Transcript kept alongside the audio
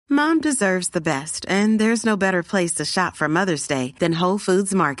Mom deserves the best, and there's no better place to shop for Mother's Day than Whole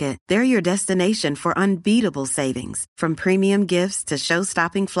Foods Market. They're your destination for unbeatable savings, from premium gifts to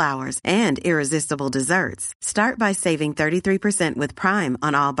show-stopping flowers and irresistible desserts. Start by saving 33% with Prime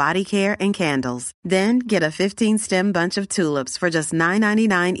on all body care and candles. Then get a 15-stem bunch of tulips for just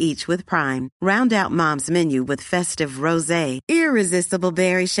 $9.99 each with Prime. Round out Mom's menu with festive rosé, irresistible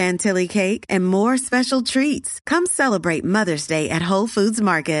berry chantilly cake, and more special treats. Come celebrate Mother's Day at Whole Foods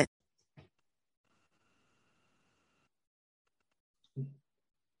Market.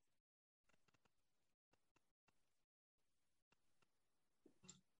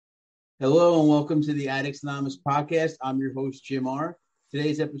 Hello and welcome to the Addicts Anonymous podcast. I'm your host, Jim R.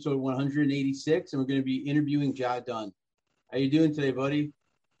 Today's episode 186, and we're going to be interviewing Ja Dunn. How you doing today, buddy?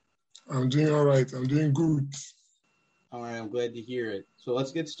 I'm doing all right. I'm doing good. All right, I'm glad to hear it. So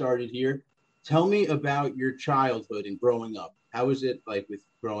let's get started here. Tell me about your childhood and growing up. How was it like with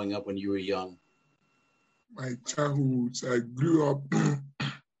growing up when you were young? My childhood, I grew up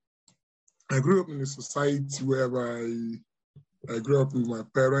in a society where I grew up with my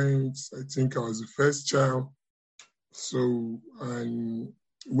parents. I think I was the first child. So, and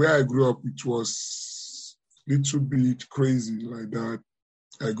where I grew up, it was a little bit crazy like that.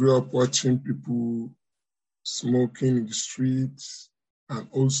 I grew up watching people smoking in the streets and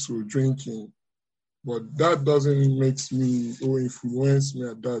also drinking. But that doesn't make me or influence me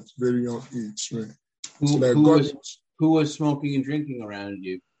at that very young age, man. Who was smoking and drinking around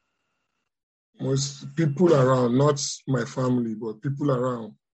you? Most people around, not my family, but people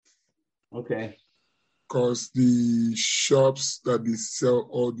around. Okay. Because the shops that they sell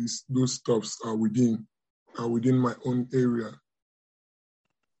all those stuffs are within my own area.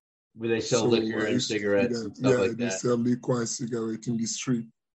 Where they sell liquor and cigarettes and stuff like that? Yeah, they sell liquor and cigarettes in the street.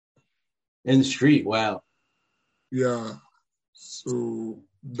 In the street, wow. Yeah. So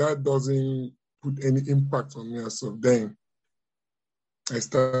that doesn't put any impact on me as of then. I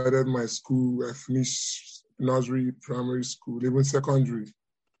started my school, I finished nursery, primary school, even secondary.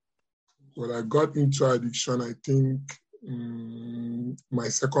 But I got into addiction, I think, my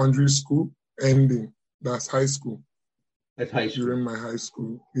secondary school ending. That's high school. That's high school? During my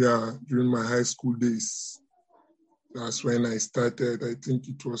high school days. That's when I started. I think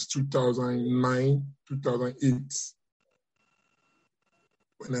it was 2009, 2008.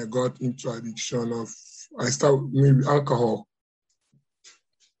 When I got into addiction I started maybe alcohol.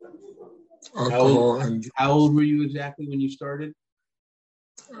 How old were you exactly when you started?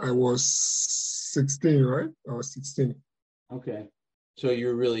 I was 16, right? I was 16. Okay. So you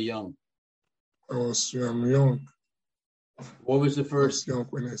were really young. I'm young. What was the first? I was young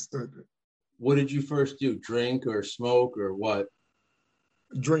when I started. What did you first do? Drink or smoke or what?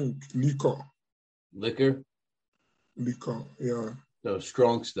 Drink, liquor. Liquor? Liquor, yeah. So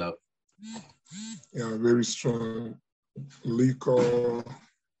strong stuff. Yeah, very strong. Liquor.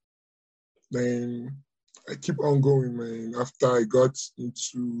 Then I keep on going, man. After I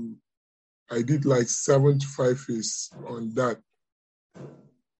did like 7 to 5 years on that.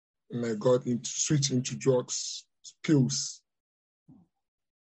 And I switched into drugs, pills.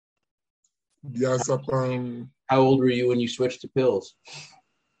 Diazepam. How old were you when you switched to pills?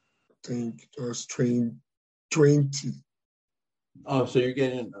 I think I was 20. Oh, so you're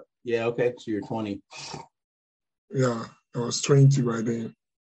getting, yeah, okay. So you're 20. Yeah, I was 20 by then.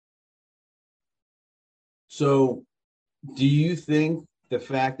 So do you think the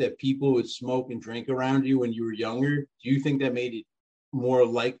fact that people would smoke and drink around you when you were younger, do you think that made it more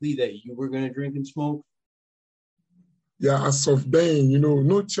likely that you were going to drink and smoke? Yeah, as of then,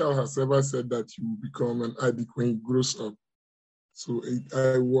 no child has ever said that you will become an addict when he grows up. So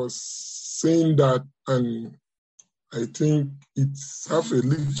I was saying that, and I think it's have a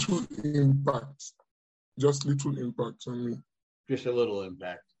little impact, just little impact on me. Just a little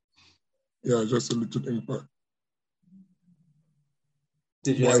impact. Yeah, just a little impact.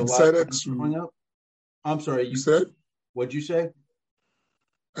 Did you have a lot of friends growing up? I'm sorry. You said? What'd you say?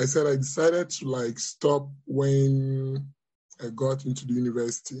 I said I decided to stop when I got into the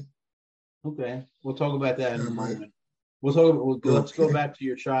university. Okay, we'll talk about that in a moment. Let's go back to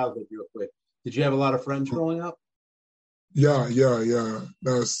your childhood real quick. Did you have a lot of friends growing up? Yeah.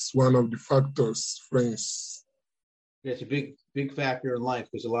 That's one of the factors, friends. Yeah, it's a big factor in life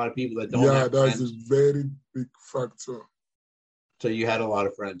because a lot of people that don't have friends. Yeah, that's a very big factor. So you had a lot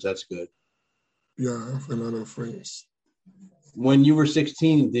of friends. That's good. Yeah, I have a lot of friends. When you were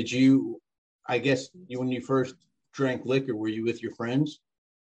 16, when you first drank liquor, were you with your friends?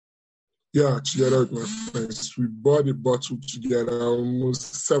 Yeah, together with my friends. We bought a bottle together,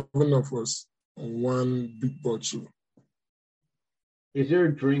 almost 7 of us, on one big bottle. Is there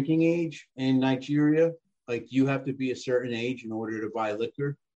a drinking age in Nigeria? Like, you have to be a certain age in order to buy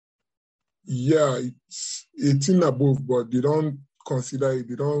liquor? Yeah, it's 18 above, but they don't consider it.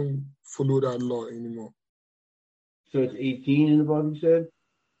 They don't follow that law anymore. So it's 18 and above, you said?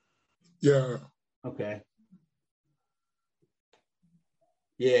 Yeah. Okay.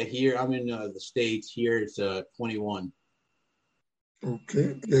 Yeah, here I'm in the States. Here it's 21.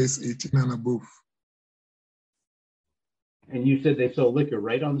 Okay. Yeah, it's 18 and above. And you said they sell liquor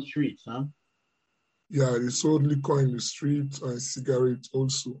right on the streets, huh? Yeah, they sold liquor in the street and cigarettes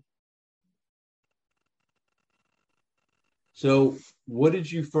also. So what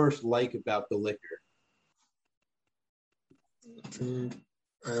did you first like about the liquor? I think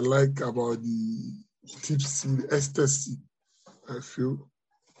I like about the tipsy, the ecstasy. I feel.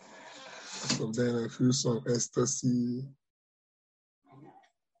 So then I feel some ecstasy.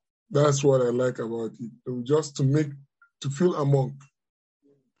 That's what I like about it. Just to feel among.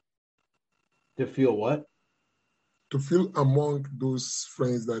 To feel what? To feel among those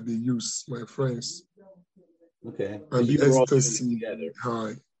friends that they use, my friends. Okay. And You the were all doing it ecstasy together.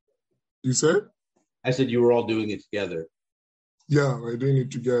 high. You said? I said you were all doing it together. Yeah, we're doing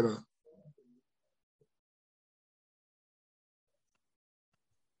it together.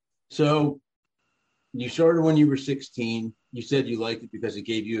 So you started when you were 16. You said you liked it because it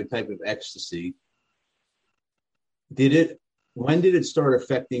gave you a type of ecstasy. When did it start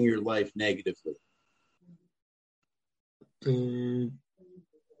affecting your life negatively? It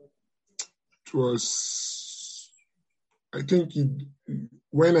was, I think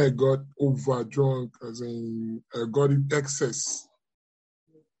when I got over drunk, as in I got it excess,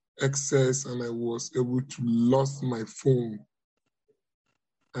 and I was able to lose my phone.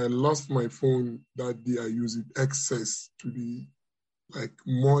 I lost my phone that day. I used it excess to be like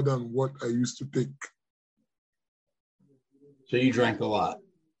more than what I used to take. So you drank a lot.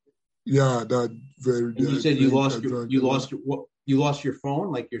 Yeah, that very day. And you said you lost your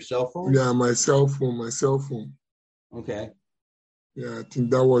phone, like your cell phone? Yeah, my cell phone. Okay. Yeah, I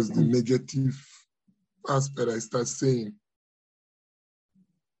think that was the negative aspect I started saying.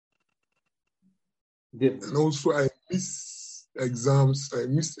 And also I missed exams. I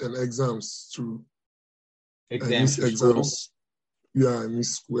missed an exams too. Exams for school? Yeah, I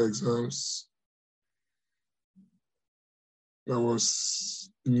missed school exams. That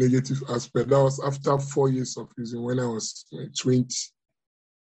was the negative aspect. That was after 4 years of using when I was 20.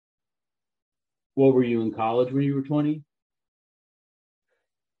 What were you in college when you were 20?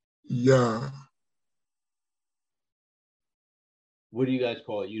 Yeah. What do you guys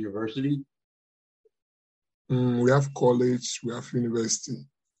call it? University? We have college, we have university.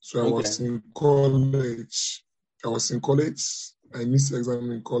 So I was in college. I missed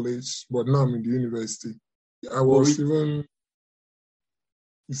exam in college, but now I'm in the university.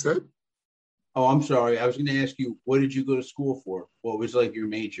 You said? Oh, I'm sorry. I was going to ask you, what did you go to school for? What was like your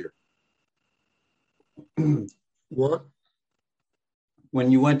major? What? When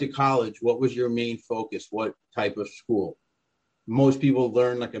you went to college, what was your main focus? What type of school? Most people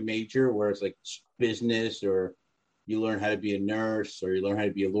learn like a major where it's like business, or you learn how to be a nurse, or you learn how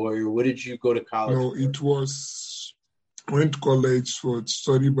to be a lawyer. What did you go to college for? I went to college for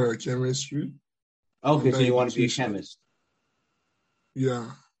study biochemistry. Okay, so you want to be a chemist?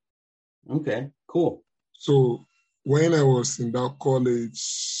 Yeah. Okay, cool. So when I was in that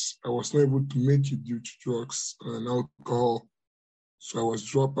college, I was not able to make it due to drugs and alcohol. So I was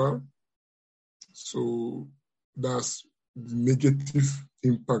dropped out. So that's the negative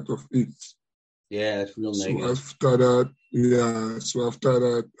impact of it. Yeah, it's real negative. So after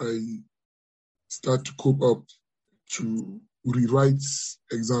that, I started to cope up to rewrite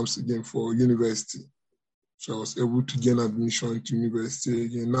exams again for university. So I was able to gain admission to university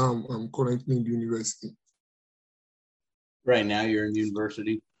again. Now I'm currently in the university. Right now you're in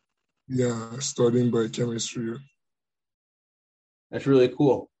university? Yeah, studying biochemistry. That's really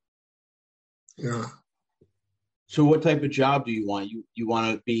cool. Yeah. So what type of job do you want? You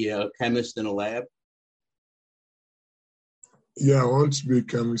want to be a chemist in a lab? Yeah, I want to be a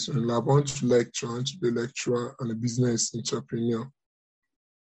chemist in a lab. I want to be a lecturer and a business entrepreneur.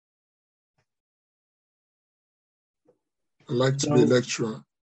 I like to be a lecturer.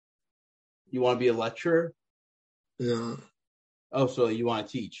 You want to be a lecturer? Yeah. Oh, so you want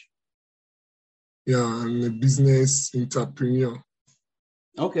to teach? Yeah, I'm a business entrepreneur.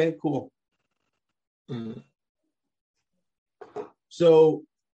 Okay, cool. So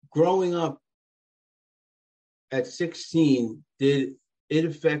growing up at 16, did it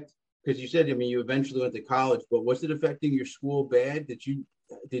affect, because you said, you eventually went to college, but was it affecting your school bad? Did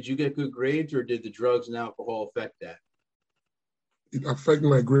you get good grades, or did the drugs and alcohol affect that? it affected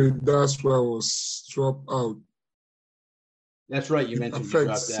my grade. That's why I was dropped out. That's right. You It mentioned you dropped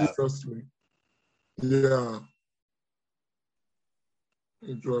affects out. seriously. Yeah,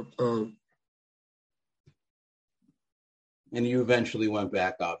 I dropped out. And you eventually went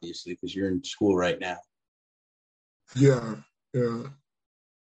back, obviously, because you're in school right now. Yeah, yeah.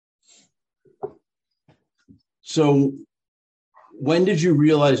 So when did you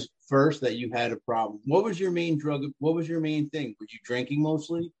realize first that you had a problem? What was your main drug? What was your main thing? Were you drinking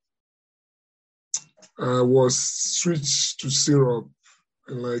mostly? I was switched to syrup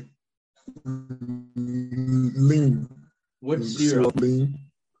and like lean. What syrup? Lean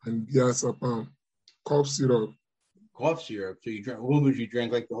and diazepam. Cough syrup. Cough syrup. So you drank, what would you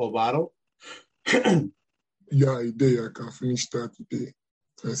drink, like the whole bottle? Yeah, a day I can finish that a day.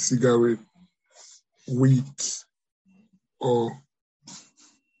 A cigarette, wheat, or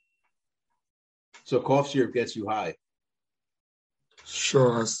So cough syrup gets you high.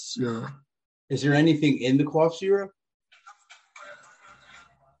 sure as yeah. Is there anything in the cough syrup?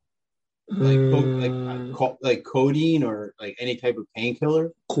 Like codeine or like any type of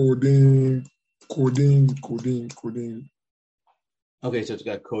painkiller? Codeine. Okay, so it's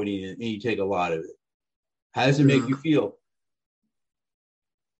got codeine in it, and you take a lot of it. How does it make you feel?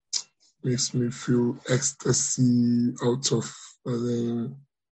 Makes me feel ecstasy out of, and then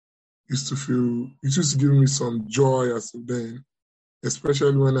it used to give me some joy as then,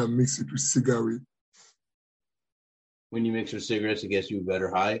 especially when I mix it with cigarette. When you mix with cigarettes, it gets you a better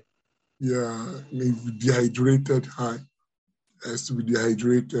high? Yeah, maybe dehydrated high. It has to be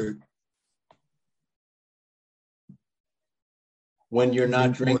dehydrated. When you're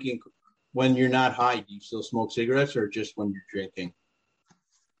not drinking, when you're not high, do you still smoke cigarettes or just when you're drinking?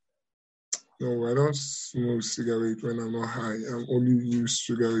 No, I don't smoke cigarette when I'm not high. I only use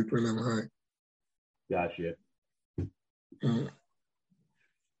cigarette when I'm high. Gotcha.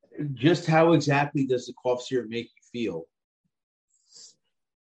 Just how exactly does the cough syrup make you feel?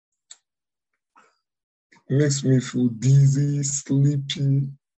 It makes me feel dizzy,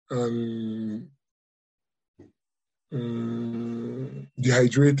 sleepy, and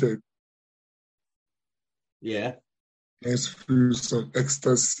dehydrated. Yeah. Makes me feel some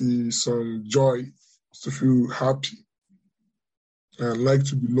ecstasy, some joy, to feel happy. I like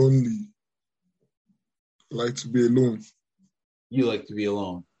to be lonely. I like to be alone. You like to be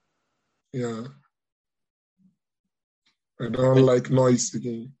alone? Yeah. I don't like noise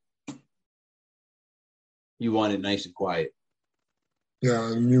again. You want it nice and quiet?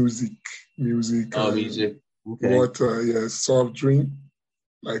 Yeah, music. Oh, music. Okay. Water, yeah, soft drink,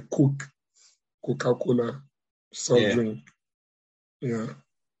 like Coca-Cola, soft drink. Yeah.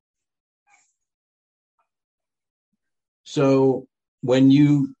 So when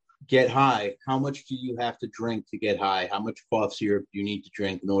you get high, how much do you have to drink to get high? How much cough syrup do you need to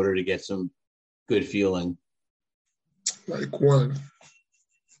drink in order to get some good feeling? Like one.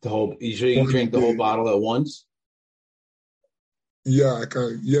 You drink the whole bottle at once? Yeah, I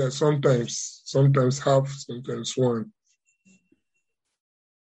can. Yeah, sometimes half, sometimes one.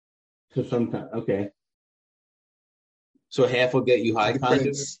 So sometimes, okay. So half will get you high, kind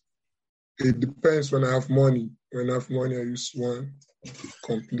of? It depends when I have money. When I have money, I use one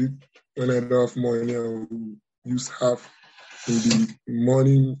complete. When I don't have money, I will use half in the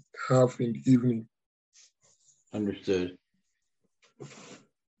morning, half in the evening. Understood.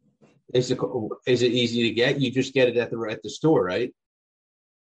 Is it easy to get? You just get it at the store, right?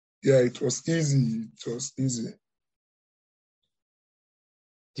 Yeah, it was easy.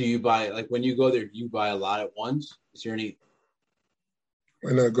 Do you buy, like when you go there, do you buy a lot at once? Is there any?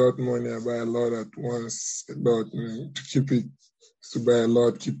 When I got money, I buy a lot at once. But to keep it, to buy a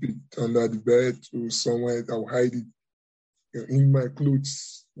lot, keep it under the bed or somewhere. I'll hide it in my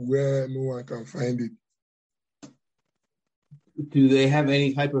clothes where no one can find it. Do they have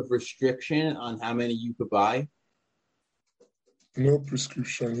any type of restriction on how many you could buy? No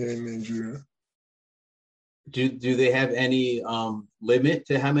prescription here in Nigeria. Do they have any limit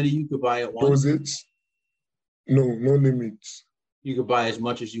to how many you could buy at once? Dosage? No limit. You could buy as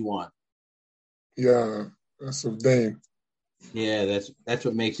much as you want. Yeah, that's of them. Yeah, that's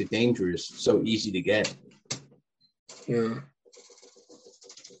what makes it dangerous. So easy to get. Yeah.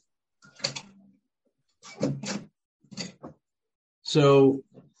 So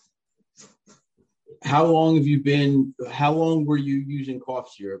how long were you using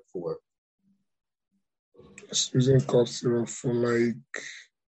cough syrup for? I was using cough syrup for like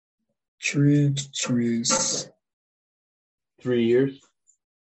 3 to 2 years. 3 years?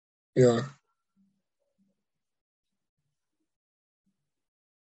 Yeah.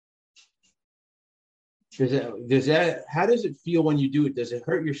 How does it feel when you do it? Does it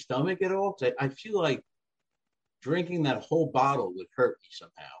hurt your stomach at all? 'Cause I feel like drinking that whole bottle would hurt me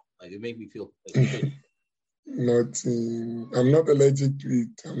somehow. Like it made me feel like shit. Nothing. I'm not allergic to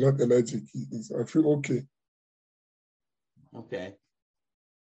it. I'm not allergic to it. I feel okay. Okay.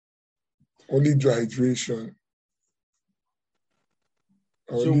 Only dehydration.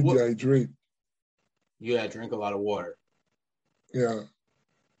 So Only what? dehydrate. You gotta drink a lot of water. Yeah.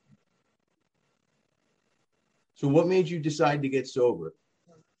 So what made you decide to get sober?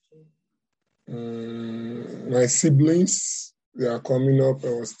 My siblings, they are coming up.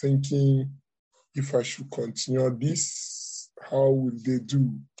 I was thinking if I should continue this, how will they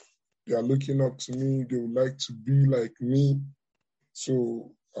do? They are looking up to me. They would like to be like me.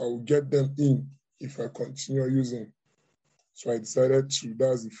 So I will get them in if I continue using. So I decided to,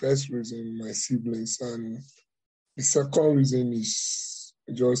 that's the first reason, my siblings. And the second reason is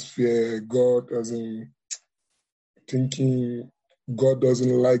just fear God, as in thinking God doesn't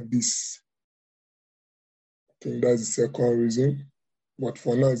like this. I think that's the second reason. But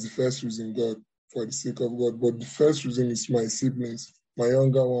for now, it's the first reason, God, for the sake of God. But the first reason is my siblings, my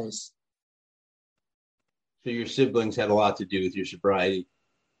younger ones. So your siblings had a lot to do with your sobriety.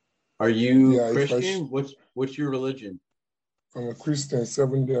 Are you Christian? What's your religion? I'm a Christian,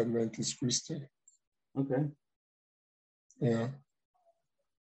 Seventh-day Adventist Christian. Okay. Yeah.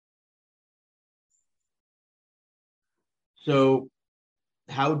 So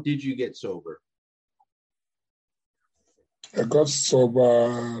how did you get sober? I got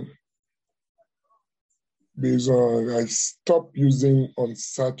sober based on, I stopped using on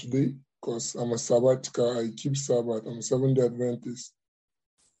Saturday because I'm a sabbatical. I keep Sabbath. I'm a Seventh-day Adventist.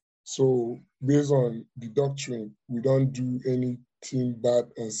 So based on the doctrine, we don't do anything bad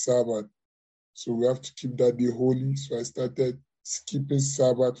on Sabbath. So we have to keep that day holy. So I started skipping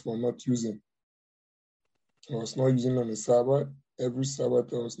Sabbath for not using. I was not using on the Sabbath. Every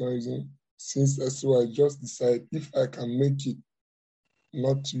Sabbath I was not using. So I just decided if I can make it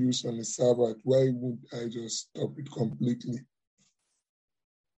not to use on the Sabbath, why would I just stop it completely?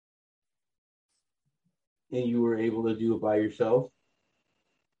 And you were able to do it by yourself?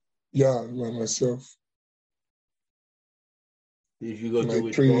 Yeah, by myself. Did you go And through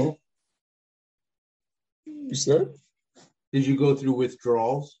withdrawal? You said? Did you go through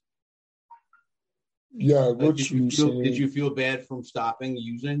withdrawals? Yeah, I go through did you feel bad from stopping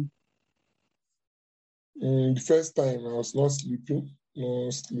using? The first time I was not sleeping.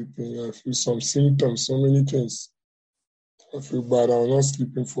 I feel some symptoms, so many things. I feel bad. I was not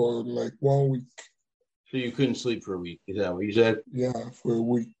sleeping for like 1 week. So you couldn't sleep for a week? Is that what you said? Yeah, for a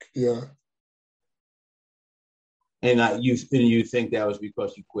week. Yeah. And you think that was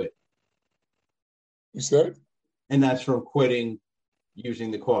because you quit? You said? And that's from quitting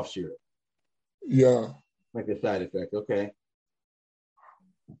using the cough syrup? Yeah. Like a side effect. Okay.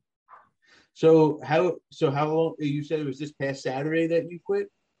 So how long, you said it was this past Saturday that you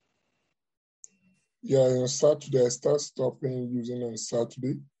quit? Yeah, on Saturday I start stopping using on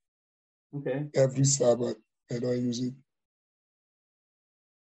Saturday. Okay. Every Sabbath I don't use it.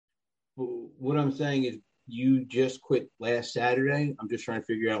 What I'm saying is you just quit last Saturday? I'm just trying to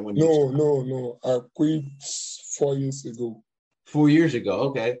figure out when you stopped. No. I quit 4 years ago. 4 years ago.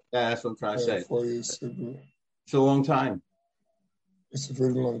 Okay. That's what I'm trying to say. 4 years ago. It's a long time. It's a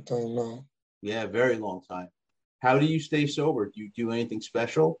very long time now. Yeah, very long time. How do you stay sober? Do you do anything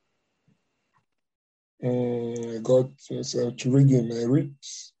special? I got to reading. I read.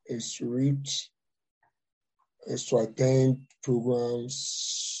 I used to read. I used to attend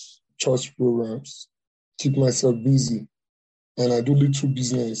programs, church programs, keep myself busy. And I do little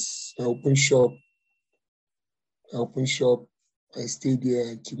business. I open shop. I stay there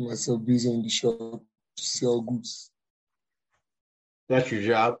and keep myself busy in the shop to sell goods. That's your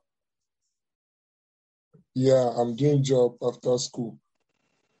job? Yeah, I'm doing job after school.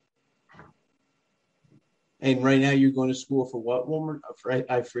 And right now you're going to school for what, woman?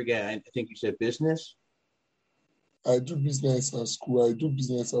 I forget. I think you said business? I do business at school. I do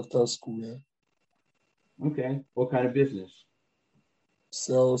business after school, yeah. Okay. What kind of business?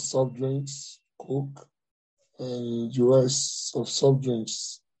 Sell soft drinks, Coke, and the rest of soft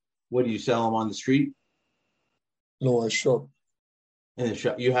drinks. What, do you sell them on the street? No, I shop. In the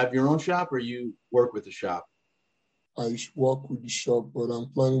shop? You have your own shop or you work with the shop? I work with the shop, but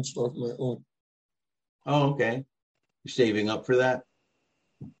I'm planning to have my own. Oh, okay. You're saving up for that?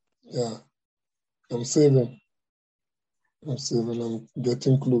 Yeah. I'm saving. I'm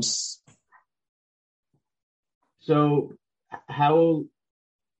getting close. So how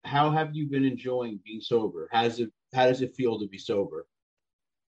have you been enjoying being sober? How does it feel to be sober?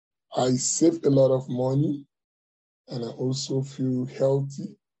 I save a lot of money, and I also feel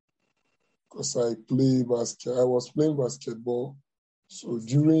healthy because I was playing basketball. So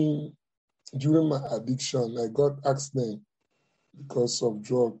during my addiction, I got accident because of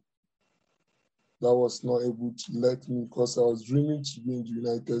drug. That was not able to let me, because I was dreaming to be in the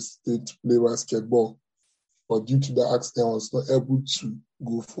United States to play basketball. But due to the accident, I was not able to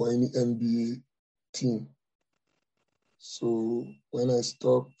go for any NBA team. So when I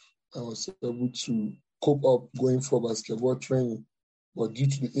stopped, I was able to cope up going for basketball training. But due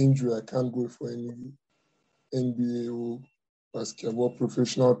to the injury, I can't go for any NBA or basketball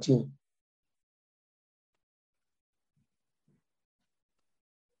professional team.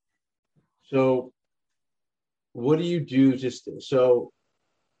 So what do you do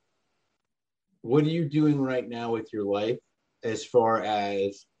what are you doing right now with your life as far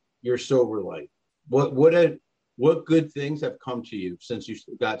as your sober life? What good things have come to you since you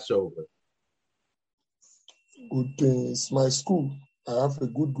got sober? Good things. My school, I have a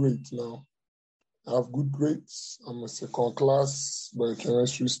good grade now. I have good grades. I'm a second class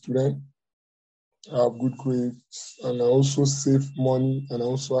biochemistry student. I have good grades, and I also save money, and I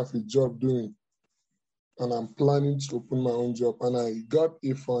also have a job doing. And I'm planning to open my own job. And I got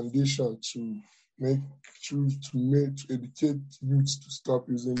a foundation to educate youths to stop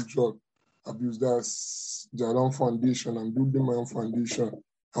using drug abuse. That's Jadon Foundation. I'm building my own foundation.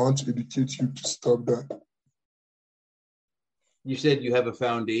 I want to educate you to stop that. You said you have a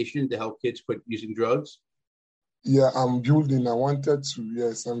foundation to help kids quit using drugs? Yeah, I'm building. I wanted to.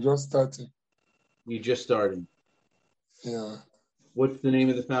 Yes, I'm just starting. You just started? Yeah. What's the name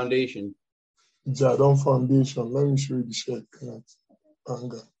of the foundation? Jadon Foundation. Let me show you the shirt.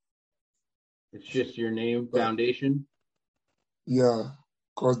 Anger. It's just your name, foundation? Yeah,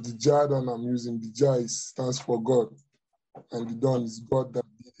 because the Jadon I'm using, the J stands for God, and the Don is God that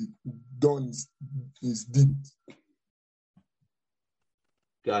did it. Don is did.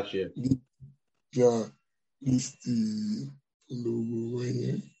 Gotcha. Yeah, this the logo right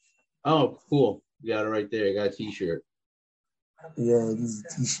here. Oh, cool. You got it right there. You got a t-shirt. Yeah, this is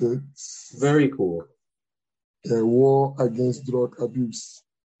a t-shirt. Very cool. A war against drug abuse.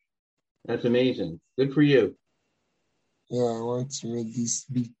 That's amazing. Good for you. Yeah, I want to make this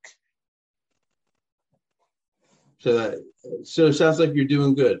big. So it sounds like you're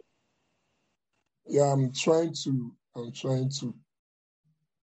doing good. Yeah, I'm trying to.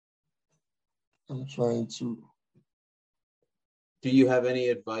 Do you have any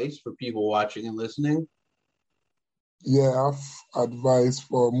advice for people watching and listening? Yeah, I have advice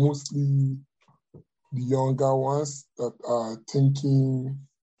for mostly the younger ones that are thinking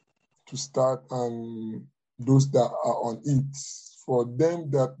to start, and those that are on it. For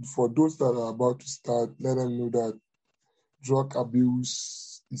those that are about to start, let them know that drug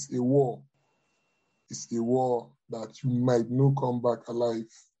abuse is a war. It's a war that you might not come back alive,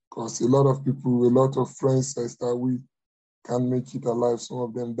 because a lot of people, a lot of friends I start with can't make it alive. Some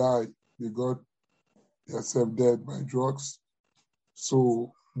of them die. They got themselves dead by drugs.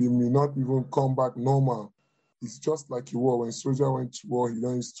 So they may not even come back normal. It's just like a war. When a soldier went to war, he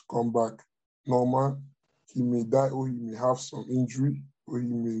don't used to come back normal. He may die, or he may have some injury, or he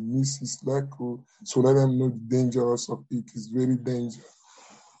may miss his leg. So let them know the dangers of it. It's very dangerous.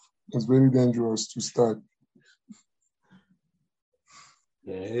 It's very dangerous to start.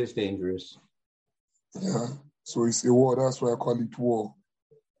 Yeah, it is dangerous. Yeah. So it's a war. That's why I call it war.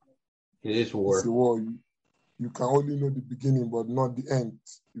 It is war. It's a war. You can only know the beginning, but not the end.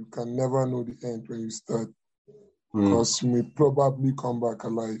 You can never know the end when you start, because you may probably come back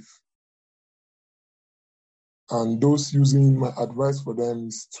alive. And those using my advice for them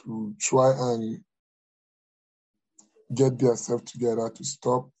is to try and get themselves together to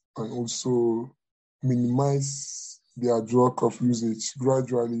stop, and also minimize their drug of usage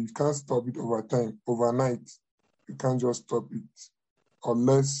gradually. You can't stop it overnight. You can't just stop it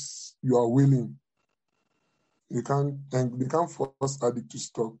unless you are willing. They can't force addict to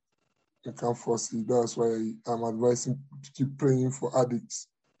stop. They can't force it. That's why I'm advising to keep praying for addicts.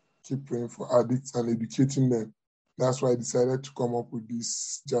 Keep praying for addicts and educating them. That's why I decided to come up with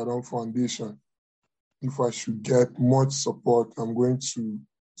this Jadon Foundation. If I should get much support, I'm going to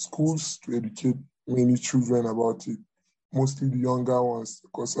schools to educate many children about it, mostly the younger ones,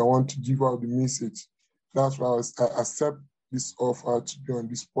 because I want to give out the message. That's why I accept this offer to be on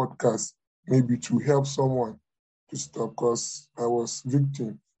this podcast, maybe to help someone to stop, because I was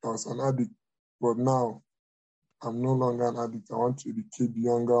victim. I was an addict, but now I'm no longer an addict. I want to educate the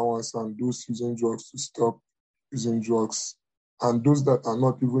younger ones and those using drugs to stop using drugs. And those that are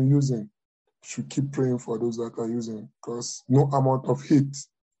not even using should keep praying for those that are using, because no amount of hate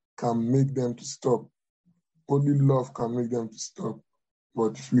can make them to stop. Only love can make them to stop.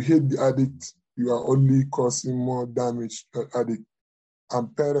 But if you hate the addict, you are only causing more damage to the addict.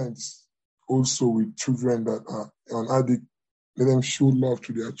 And parents also with children that are on addict, let them show love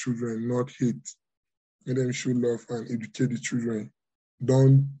to their children, not hate. Let them show love and educate the children.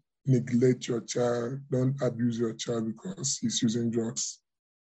 Don't neglect your child. Don't abuse your child because he's using drugs.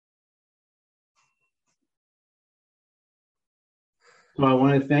 So I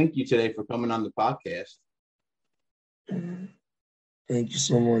want to thank you today for coming on the podcast. Thank you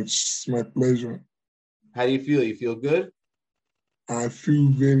so much. It's my pleasure. How do you feel? You feel good? I feel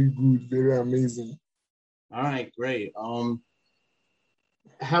very good, very amazing. All right, great.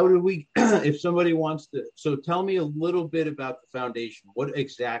 How do we, if somebody wants to, so tell me a little bit about the foundation. What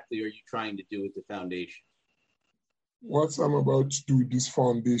exactly are you trying to do with the foundation? What I'm about to do with this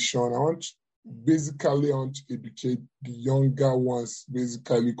foundation, I want to educate the younger ones,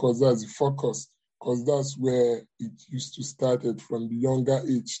 basically, because that's the focus, because that's where it used to started from the younger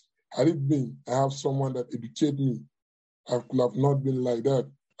age. Had it been, I have someone that educated me, I could have not been like that.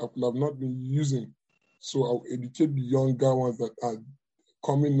 I could have not been using. So I'll educate the younger ones that are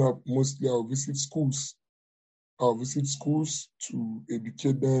coming up. Mostly I'll visit schools. I'll visit schools to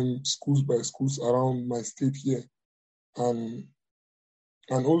educate them, schools by schools around my state here. And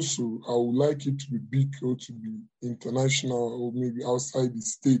also I would like it to be big or to be international or maybe outside the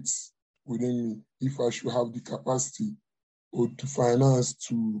states within me if I should have the capacity or to finance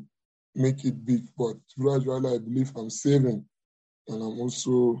to make it big. But gradually I believe I'm saving and I'm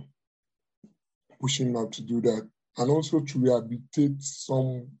also pushing out to do that. And also to rehabilitate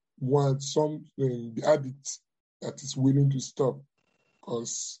the addict that is willing to stop.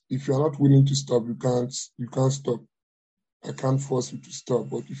 Because if you're not willing to stop, you can't stop. I can't force you to stop.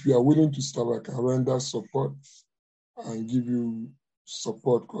 But if you are willing to stop, I can render support and give you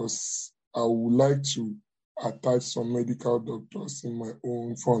support because I would like to attach some medical doctors in my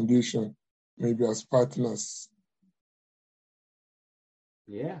own foundation, maybe as partners.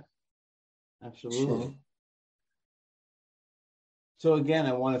 Yeah, absolutely. Sure. So again,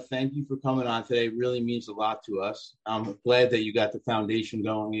 I want to thank you for coming on today. It really means a lot to us. I'm glad that you got the foundation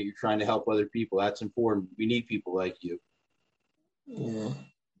going and you're trying to help other people. That's important. We need people like you. Yeah.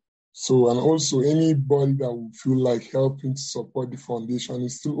 So, and also anybody that would feel like helping to support the foundation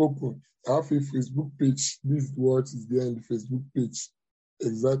is still open. I have a Facebook page. This is what is there in the Facebook page.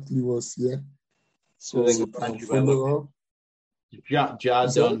 Exactly what's here. So follow up.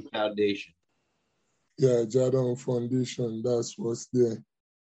 Jadon Foundation. Yeah, Jadon Foundation. That's what's there.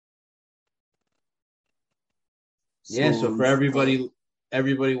 Yeah, so for everybody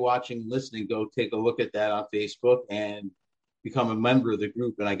watching, listening, go take a look at that on Facebook and become a member of the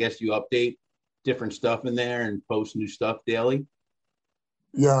group. And I guess you update different stuff in there and post new stuff daily.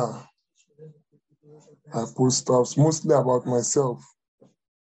 Yeah. I post stuff mostly about myself.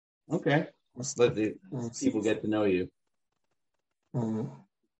 Okay. Let the people get to know you.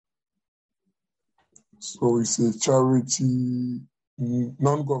 So it's a charity,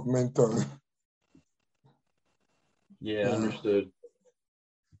 non-governmental. Yeah, understood.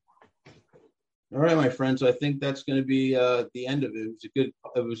 All right, my friend. So I think that's going to be the end of it. It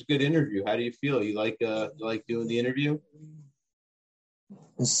was a good interview. How do you feel? You like doing the interview?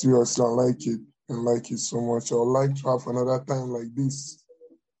 Seriously, I like it. I like it so much. I would like to have another time like this.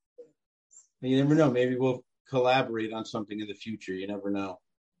 You never know. Maybe we'll collaborate on something in the future. You never know.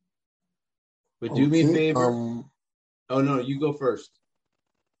 But do me a favor. Oh no, you go first.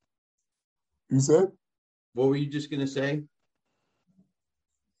 You said? What were you just going to say?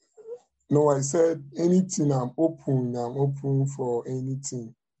 No, I said anything. I'm open. I'm open for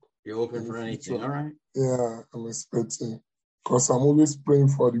anything. You're open for anything. All right. Yeah, I'm expecting. Because I'm always praying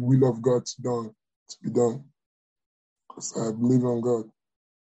for the will of God to be done. Because I believe in God.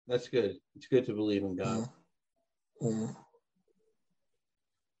 That's good. It's good to believe in God. Yeah.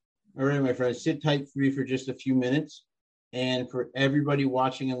 All right, my friends, sit tight for just a few minutes. And for everybody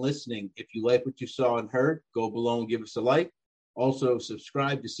watching and listening, if you like what you saw and heard, go below and give us a like. Also,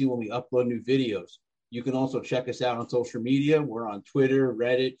 subscribe to see when we upload new videos. You can also check us out on social media. We're on Twitter,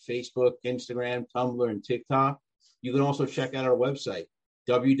 Reddit, Facebook, Instagram, Tumblr, and TikTok. You can also check out our website,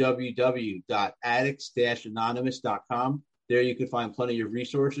 www.addicts-anonymous.com. There you can find plenty of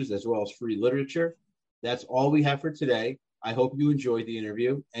resources as well as free literature. That's all we have for today. I hope you enjoyed the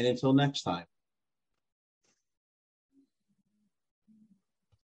interview, and until next time.